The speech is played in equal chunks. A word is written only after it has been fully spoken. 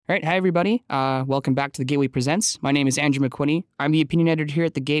All right, hi everybody. Welcome back to The Gateway Presents. My name is Andrew McQuinney. I'm the opinion editor here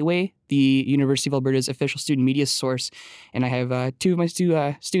at The Gateway, the University of Alberta's official student media source, and I have two of my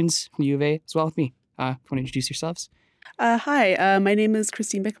students from the U of A as well with me. Want to introduce yourselves? Hi, my name is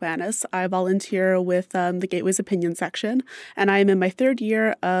Christine McManus. I volunteer with the Gateway's opinion section, and I am in my third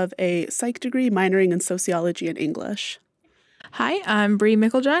year of a psych degree minoring in sociology and English. Hi, I'm Bree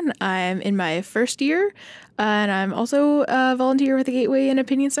Micklejohn. I'm in my first year, and I'm also a volunteer with the Gateway and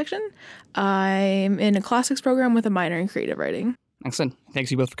Opinion section. I'm in a classics program with a minor in creative writing. Excellent.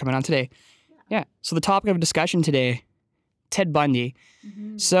 Thanks you both for coming on today. Yeah. So the topic of discussion today, Ted Bundy.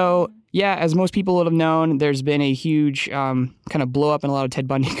 So yeah, as most people would have known, there's been a huge kind of blow up in a lot of Ted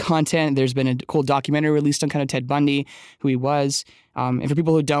Bundy content. There's been a cool documentary released on kind of Ted Bundy, who he was. And for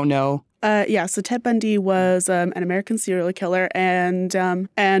people who don't know, so Ted Bundy was an American serial killer, and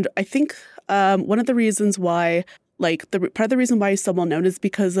I think one of the reasons why, part of the reason why he's so well known is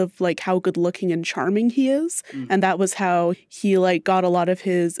because of how good looking and charming he is, and that was how he got a lot of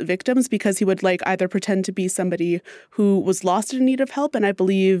his victims, because he would either pretend to be somebody who was lost in need of help, and I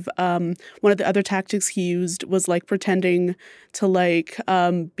believe one of the other tactics he used was pretending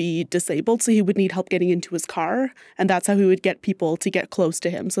to be disabled, so he would need help getting into his car, and that's how he would get people to get close to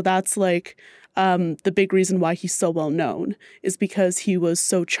him. So that's the big reason why he's so well known is because he was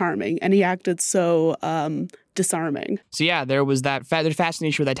so charming and he acted so disarming. So yeah, there was that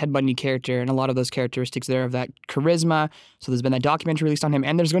fascination with that Ted Bundy character and a lot of those characteristics there of that charisma. So there's been that documentary released on him,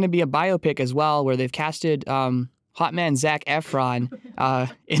 and there's going to be a biopic as well where they've casted hot man Zac Efron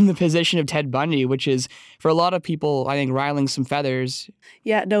in the position of Ted Bundy, which is, for a lot of people, I think, riling some feathers.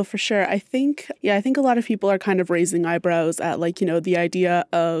 Yeah, no, for sure. I think a lot of people are kind of raising eyebrows at the idea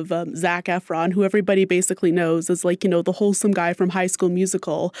of Zac Efron, who everybody basically knows as the wholesome guy from High School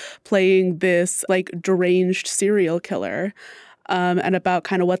Musical, playing this deranged serial killer. And about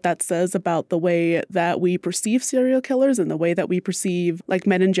kind of what that says about the way that we perceive serial killers and the way that we perceive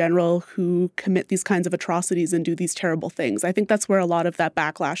men in general who commit these kinds of atrocities and do these terrible things. I think that's where a lot of that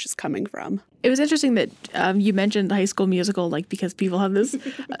backlash is coming from. It was interesting that you mentioned High School Musical, because people have this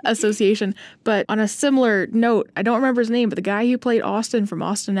association. But on a similar note, I don't remember his name, but the guy who played Austin from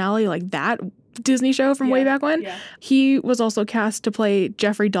Austin Alley, that Disney show from way back when, he was also cast to play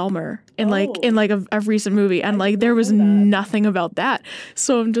Jeffrey Dahmer in a recent movie, and there was nothing about that.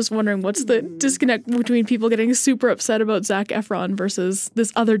 So I'm just wondering, what's the disconnect between people getting super upset about Zac Efron versus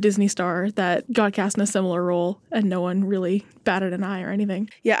this other Disney star that got cast in a similar role and no one really batted an eye or anything?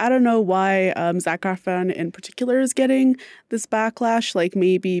 Yeah, I don't know why Zac Efron in particular is getting this backlash.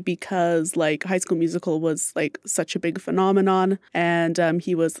 Maybe because High School Musical was such a big phenomenon, and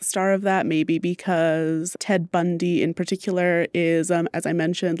he was the star of that. Maybe because Ted Bundy in particular is, as I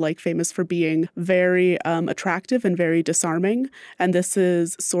mentioned, famous for being very attractive and very disarming. And this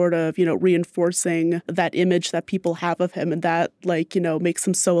is sort of, reinforcing that image that people have of him, and that makes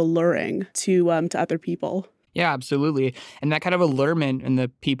him so alluring to other people. Yeah, absolutely. And that kind of allurement in the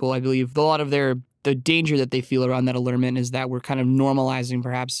people, I believe, a lot of the danger that they feel around that allurement is that we're kind of normalizing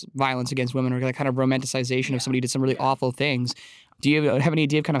perhaps violence against women, or kind of romanticization of somebody who did some really awful things. Do you have any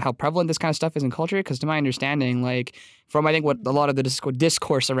idea of kind of how prevalent this kind of stuff is in culture? Because to my understanding, from I think what a lot of the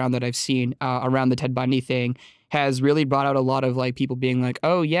discourse around that I've seen around the Ted Bundy thing has really brought out a lot of people being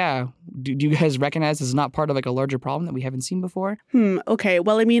oh yeah, do you guys recognize this is not part of a larger problem that we haven't seen before? Okay.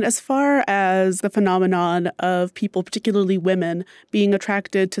 Well, I mean, as far as the phenomenon of people, particularly women, being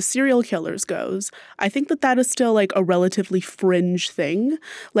attracted to serial killers goes, I think that is still a relatively fringe thing.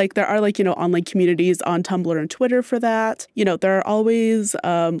 There are online communities on Tumblr and Twitter for that. There are always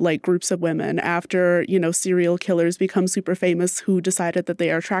groups of women after serial killers become super famous who decided that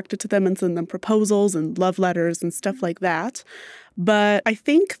they are attracted to them and send them proposals and love letters and stuff like that. But I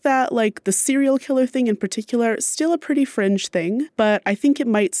think that the serial killer thing in particular is still a pretty fringe thing, but I think it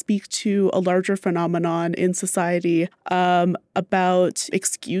might speak to a larger phenomenon in society about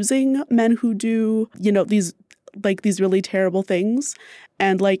excusing men who do, these really terrible things.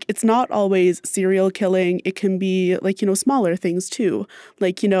 And it's not always serial killing. It can be smaller things too.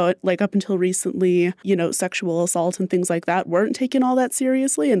 Up until recently, sexual assault and things like that weren't taken all that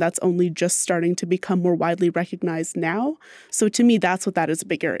seriously. And that's only just starting to become more widely recognized now. So to me, that's what that is a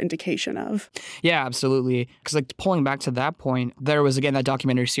bigger indication of. Yeah, absolutely. Because pulling back to that point, there was, again, that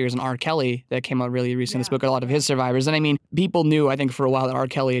documentary series on R. Kelly that came out really recently. Spoke a lot of his survivors. And I mean, people knew, I think, for a while that R.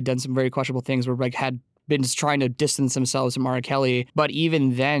 Kelly had done some very questionable things where had been trying to distance themselves from R. Kelly. But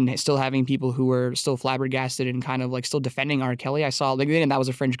even then, still having people who were still flabbergasted and kind of like still defending R. Kelly. I saw, like, and that was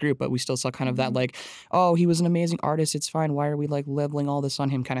a fringe group, but we still saw kind of that like, oh, he was an amazing artist. It's fine. Why are we like leveling all this on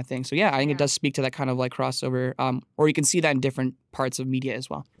him kind of thing? So yeah, I think it does speak to that kind of like crossover. Or you can see that in different parts of media as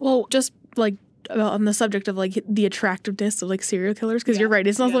well. Well, just like on the subject of like the attractiveness of like serial killers, because you're right,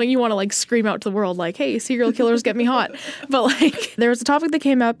 it's not something you want to like scream out to the world like, hey, serial killers get me hot. But like there was a topic that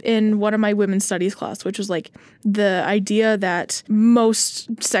came up in one of my women's studies class, which was like the idea that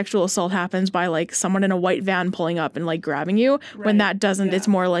most sexual assault happens by like someone in a white van pulling up and like grabbing you. When that doesn't, it's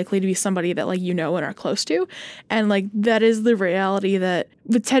more likely to be somebody that like you know and are close to. And like that is the reality that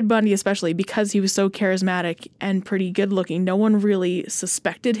with Ted Bundy, especially because he was so charismatic and pretty good looking, no one really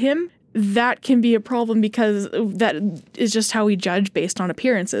suspected him. That can be a problem because that is just how we judge based on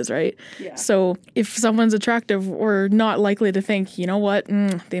appearances, right? Yeah. So if someone's attractive, we're not likely to think, you know what,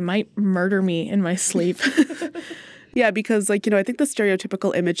 they might murder me in my sleep. Yeah, because, like, I think the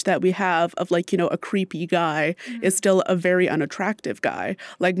stereotypical image that we have of, like, a creepy guy is still a very unattractive guy.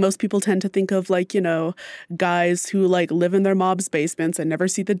 Like, most people tend to think of, like, guys who, like, live in their mom's basements and never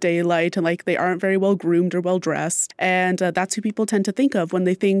see the daylight and, like, they aren't very well groomed or well dressed. And that's who people tend to think of when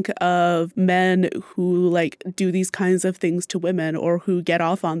they think of men who, like, do these kinds of things to women or who get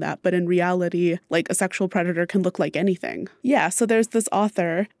off on that. But in reality, like, a sexual predator can look like anything. Yeah, so there's this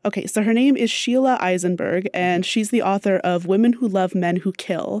author. Okay, so her name is Sheila Eisenberg, and she's the author of Women Who Love Men Who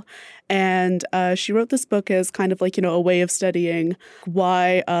Kill. And she wrote this book as kind of like, a way of studying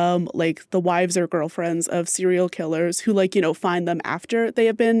why, like, the wives or girlfriends of serial killers who, like, find them after they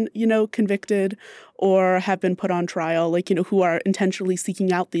have been, convicted or have been put on trial, like, who are intentionally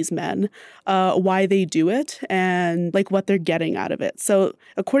seeking out these men, why they do it and, like, what they're getting out of it. So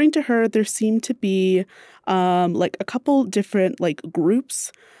according to her, there seem to be, like, a couple different, like,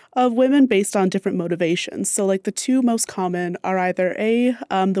 groups of women based on different motivations. So like the two most common are either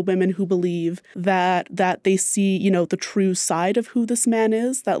the women who believe that they see, the true side of who this man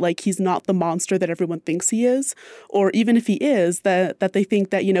is, that like he's not the monster that everyone thinks he is, or even if he is, that they think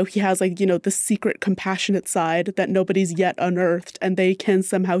that, he has like, the secret compassionate side that nobody's yet unearthed and they can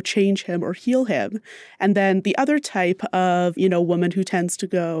somehow change him or heal him. And then the other type of, woman who tends to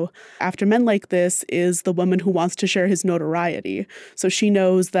go after men like this is the woman who wants to share his notoriety. So she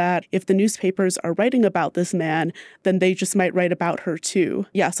knows that if the newspapers are writing about this man, then they just might write about her too.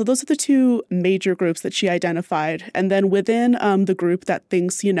 Yeah, so those are the two major groups that she identified. And then within the group that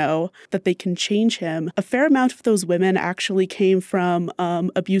thinks, that they can change him, a fair amount of those women actually came from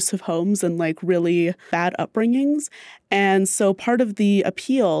abusive homes and like really bad upbringings. And so part of the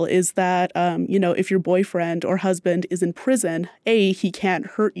appeal is that, if your boyfriend or husband is in prison, A, he can't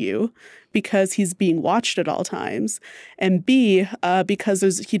hurt you because he's being watched at all times, and B,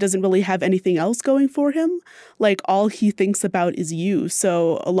 because he doesn't really have anything else going for him. Like, all he thinks about is you.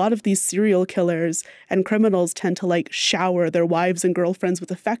 So a lot of these serial killers and criminals tend to, like, shower their wives and girlfriends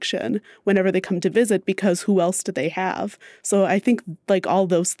with affection whenever they come to visit because who else do they have? So I think, like, all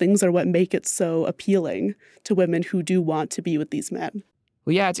those things are what make it so appealing to women who do want to be with these men.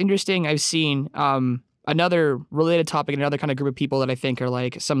 Well, yeah, it's interesting. I've seen another related topic, another kind of group of people that I think are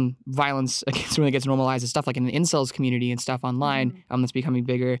like some violence against women that gets normalized and stuff like in the incels community and stuff online that's becoming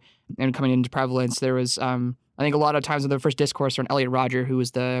bigger and coming into prevalence. There was, I think a lot of times in the first discourse on Elliot Rodger, who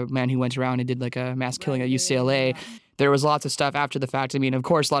was the man who went around and did like a mass killing at UCLA, there was lots of stuff after the fact. I mean, of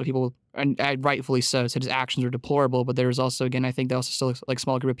course, a lot of people, and rightfully so, said his actions were deplorable. But there was also, again, I think there was still like a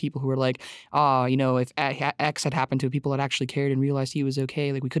small group of people who were like, if X had happened to people that actually cared and realized he was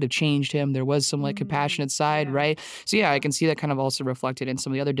okay, like we could have changed him. There was some like compassionate side, right? So yeah, I can see that kind of also reflected in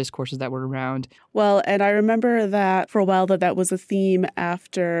some of the other discourses that were around. Well, and I remember that for a while that was a theme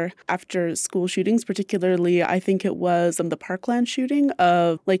after school shootings, particularly I think it was the Parkland shooting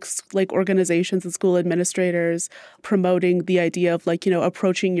of like organizations and school administrators promoting the idea of like,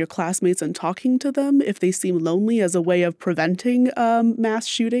 approaching your classmates and talking to them if they seem lonely as a way of preventing mass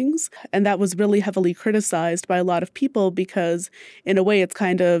shootings. And that was really heavily criticized by a lot of people because in a way it's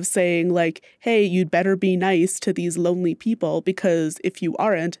kind of saying like, hey, you'd better be nice to these lonely people because if you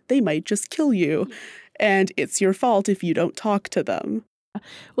aren't, they might just kill you. And it's your fault if you don't talk to them.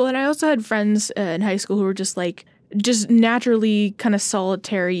 Well, and I also had friends in high school who were just naturally kind of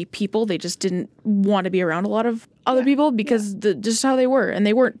solitary people. They just didn't want to be around a lot of other people because just how they were. And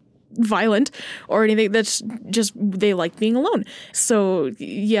they weren't violent or anything. That's just, they liked being alone. So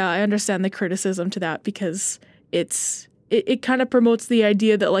yeah, I understand the criticism to that because it kind of promotes the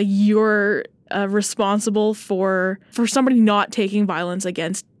idea that like you're responsible for somebody not taking violence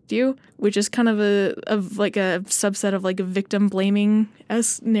against you, which is kind of a subset of like a victim blaming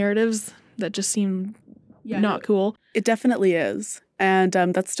as narratives that just seem not cool. It definitely is. And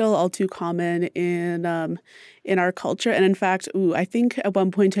that's still all too common in our culture. And in fact, I think at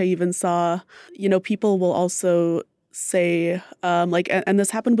one point I even saw, people will also say and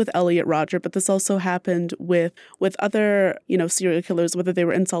this happened with Elliot Rodger, but this also happened with other serial killers, whether they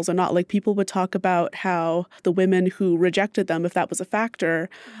were incels or not. Like, people would talk about how the women who rejected them, if that was a factor,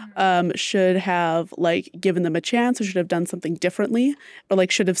 should have given them a chance, or should have done something differently, or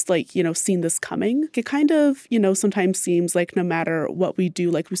should have seen this coming. It kind of sometimes seems like no matter what we do,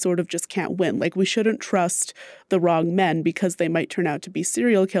 we sort of just can't win. We shouldn't trust the wrong men because they might turn out to be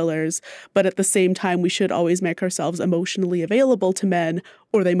serial killers, but at the same time we should always make ourselves emotionally available to men,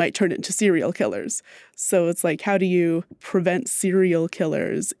 or they might turn into serial killers. So it's how do you prevent serial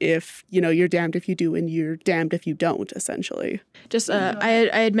killers if you're damned if you do and you're damned if you don't, essentially. Just I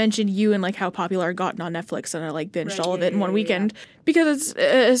had mentioned You and how popular it gotten on Netflix, and I binged all of it in one weekend because it's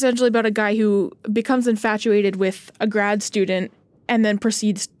essentially about a guy who becomes infatuated with a grad student and then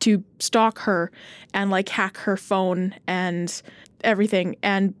proceeds to stalk her and hack her phone and everything.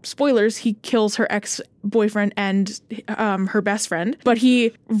 And spoilers, he kills her ex-boyfriend and her best friend. But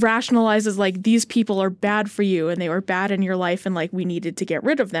he rationalizes these people are bad for you and they were bad in your life and we needed to get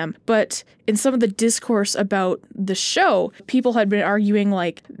rid of them. But in some of the discourse about the show, people had been arguing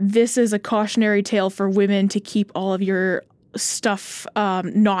this is a cautionary tale for women to keep all of your stuff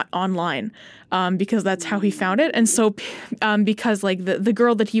not online, because that's how he found it. And so because the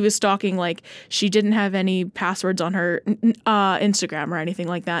girl that he was stalking, she didn't have any passwords on her Instagram or anything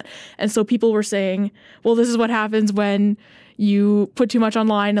like that. And so people were saying, well, this is what happens when you put too much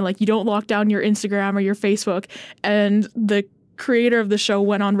online and you don't lock down your Instagram or your Facebook. And the creator of the show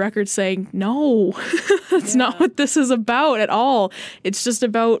went on record saying, no, that's not what this is about at all. It's just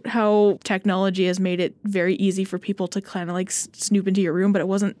about how technology has made it very easy for people to kind of snoop into your room, but it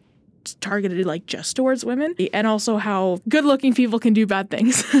wasn't targeted just towards women. And also how good looking people can do bad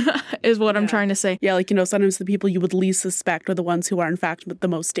things is what I'm trying to say. Yeah, sometimes the people you would least suspect are the ones who are in fact the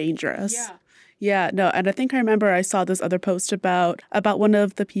most dangerous. Yeah, no, and I think I remember I saw this other post about one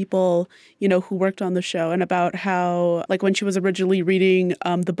of the people, who worked on the show, and about how, when she was originally reading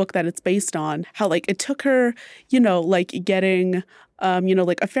the book that it's based on, how, it took her, getting,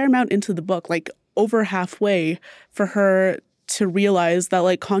 a fair amount into the book, over halfway, for her to realize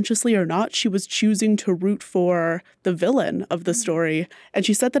that, consciously or not, she was choosing to root for the villain of the story. And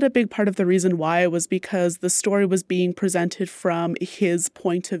she said that a big part of the reason why was because the story was being presented from his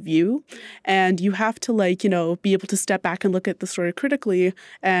point of view. And you have to, be able to step back and look at the story critically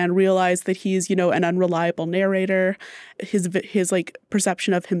and realize that he's, an unreliable narrator. His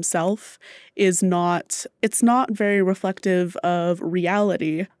perception of himself is not very reflective of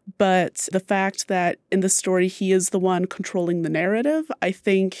reality. But the fact that in the story he is the one controlling the narrative, I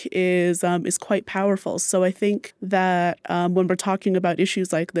think is quite powerful. So I think that when we're talking about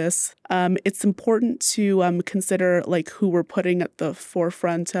issues like this, it's important to consider who we're putting at the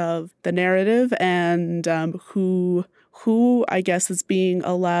forefront of the narrative, and who I guess is being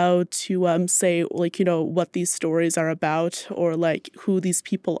allowed to say what these stories are about, or who these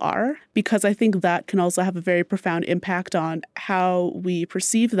people are, because I think that can also have a very profound impact on how we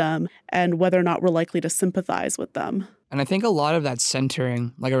perceive them and whether or not we're likely to sympathize with them. And I think a lot of that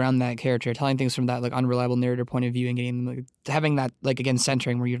centering, around that character, telling things from that, unreliable narrator point of view, and getting them, having that, again,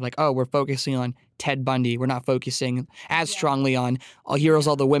 centering where you're oh, we're focusing on Ted Bundy. We're not focusing as strongly on, oh, here's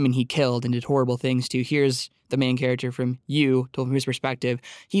all the women he killed and did horrible things to. Here's the main character from You, told from his perspective.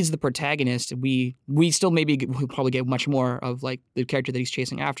 He's the protagonist. We still we'll probably get much more of, the character that he's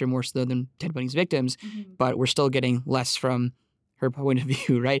chasing after, more so than Ted Bundy's victims, but we're still getting less from her point of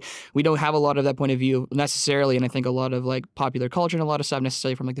view, right? We don't have a lot of that point of view necessarily, and I think a lot of popular culture and a lot of stuff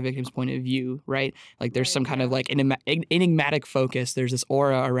necessarily from the victim's point of view, right? There's some kind of enigmatic focus. There's this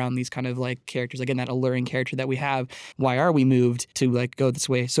aura around these kind of characters, again, that alluring character that we have. Why are we moved to go this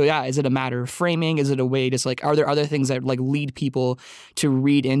way? So yeah, is it a matter of framing? Is it a way are there other things that lead people to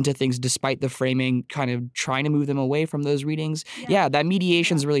read into things despite the framing kind of trying to move them away from those readings? Yeah, that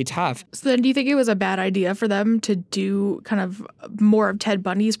mediation's really tough. So then do you think it was a bad idea for them to do kind of more of Ted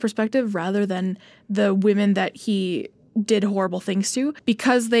Bundy's perspective rather than the women that he did horrible things to,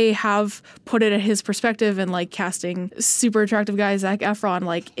 because they have put it at his perspective and casting super attractive guy Zac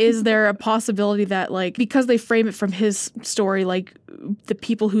Efron? Is there a possibility that because they frame it from his story, the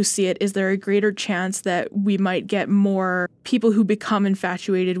people who see it, is there a greater chance that we might get more people who become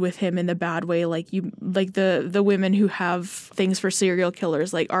infatuated with him in the bad way, the women who have things for serial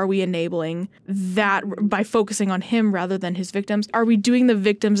killers? Are we enabling that by focusing on him rather than his victims? Are we doing the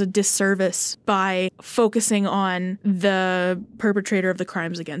victims a disservice by focusing on the perpetrator of the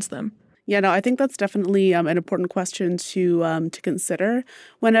crimes against them? Yeah, no, I think that's definitely an important question to consider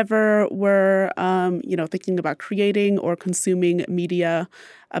whenever we're thinking about creating or consuming media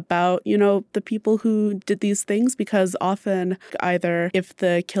about the people who did these things, because often either if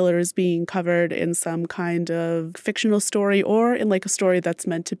the killer is being covered in some kind of fictional story or in like a story that's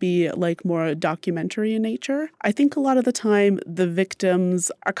meant to be like more documentary in nature, I think a lot of the time the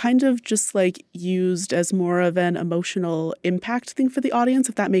victims are kind of just like used as more of an emotional impact thing for the audience,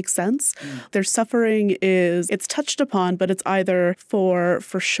 if that makes sense. Their suffering it's touched upon, but it's either for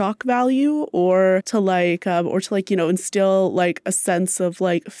shock value or to instill like a sense of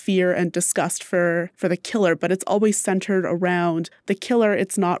like fear and disgust for the killer, but it's always centered around the killer.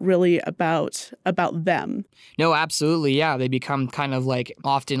 It's not really about them. No, absolutely. Yeah. They become kind of like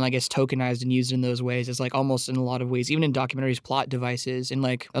often, I guess, tokenized and used in those ways. It's like almost in a lot of ways, even in documentaries, plot devices. And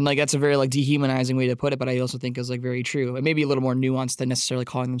like that's a very like dehumanizing way to put it, but I also think is like very true. It may be a little more nuanced than necessarily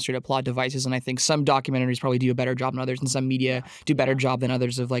calling them straight up plot devices. And I think some documentaries probably do a better job than others, and some media do a better job than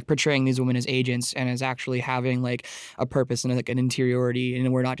others of like portraying these women as agents and as actually having like a purpose and like an interiority.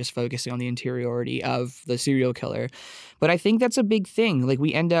 And we're not just focusing on the interiority of the serial killer. But I think that's a big thing. Like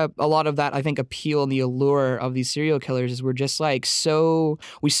we end up, a lot of that, I think, appeal and the allure of these serial killers is we're just like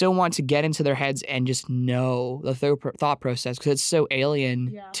we so want to get into their heads and just know the thought process because it's so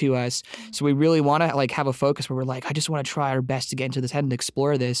alien to us. So we really want to like have a focus where we're like, I just want to try our best to get into this head and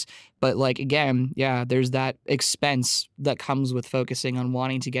explore this. But like, again, there's that expense that comes with focusing on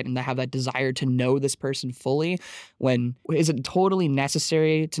wanting to get and to have that desire to know this person fully. When is it totally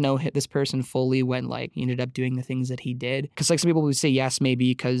necessary to know this person fully when like he ended up doing the things that he did? Because like some people would say yes,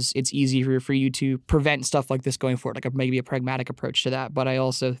 maybe because it's easier for you to prevent stuff like this going forward, like maybe a pragmatic approach to that. But I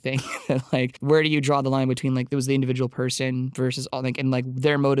also think that like, where do you draw the line between like it was the individual person versus like and like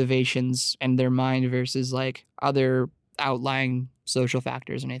their motivations and their mind versus like other outlying social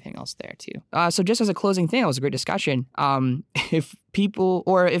factors and anything else there too. So just as a closing thing, it was a great discussion. If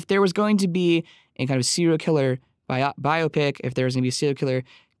there was going to be a kind of serial killer biopic, if there was going to be a serial killer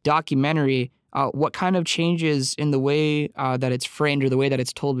documentary, what kind of changes in the way that it's framed or the way that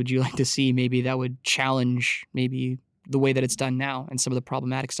it's told would you like to see? Maybe that would challenge maybe the way that it's done now and some of the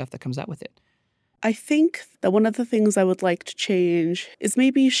problematic stuff that comes out with it. I think that one of the things I would like to change is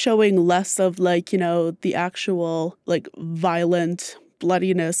maybe showing less of the actual violent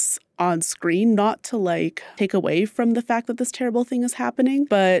bloodiness on screen, not to take away from the fact that this terrible thing is happening,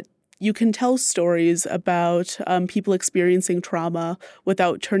 but you can tell stories about people experiencing trauma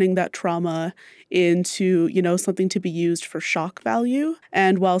without turning that trauma into, something to be used for shock value,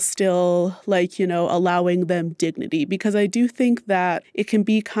 and while still allowing them dignity. Because I do think that it can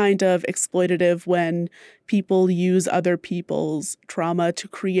be kind of exploitative when people use other people's trauma to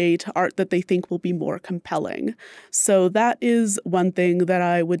create art that they think will be more compelling. So that is one thing that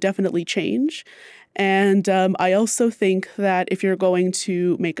I would definitely change. And I also think that if you're going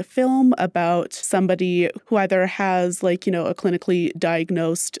to make a film about somebody who either has a clinically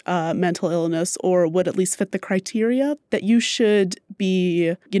diagnosed mental illness or would at least fit the criteria, that you should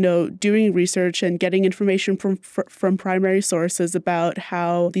be, doing research and getting information from primary sources about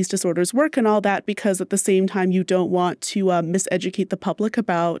how these disorders work and all that, because at the same time, you don't want to miseducate the public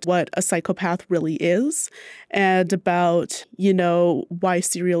about what a psychopath really is and about, why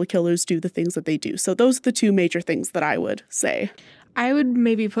serial killers do the things that they do. So those are the two major things that I would say. I would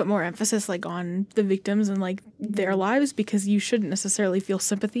maybe put more emphasis on the victims and their lives, because you shouldn't necessarily feel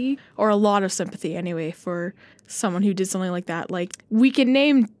sympathy, or a lot of sympathy anyway, for someone who did something like that. We can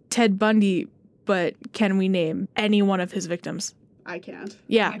name Ted Bundy, but can we name any one of his victims? I can't.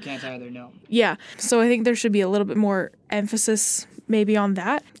 Yeah. I can't either, no. Yeah. So I think there should be a little bit more emphasis maybe on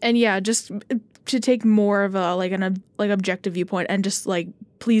that. And just to take more of a an objective viewpoint and just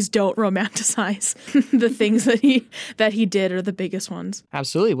please don't romanticize the things that he did are the biggest ones.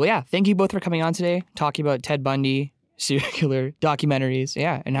 Absolutely. Well, yeah. Thank you both for coming on today, talking about Ted Bundy, serial killer documentaries,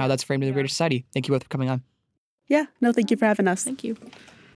 and how that's framed in the greater society. Thank you both for coming on. Yeah. No, thank you for having us. Thank you.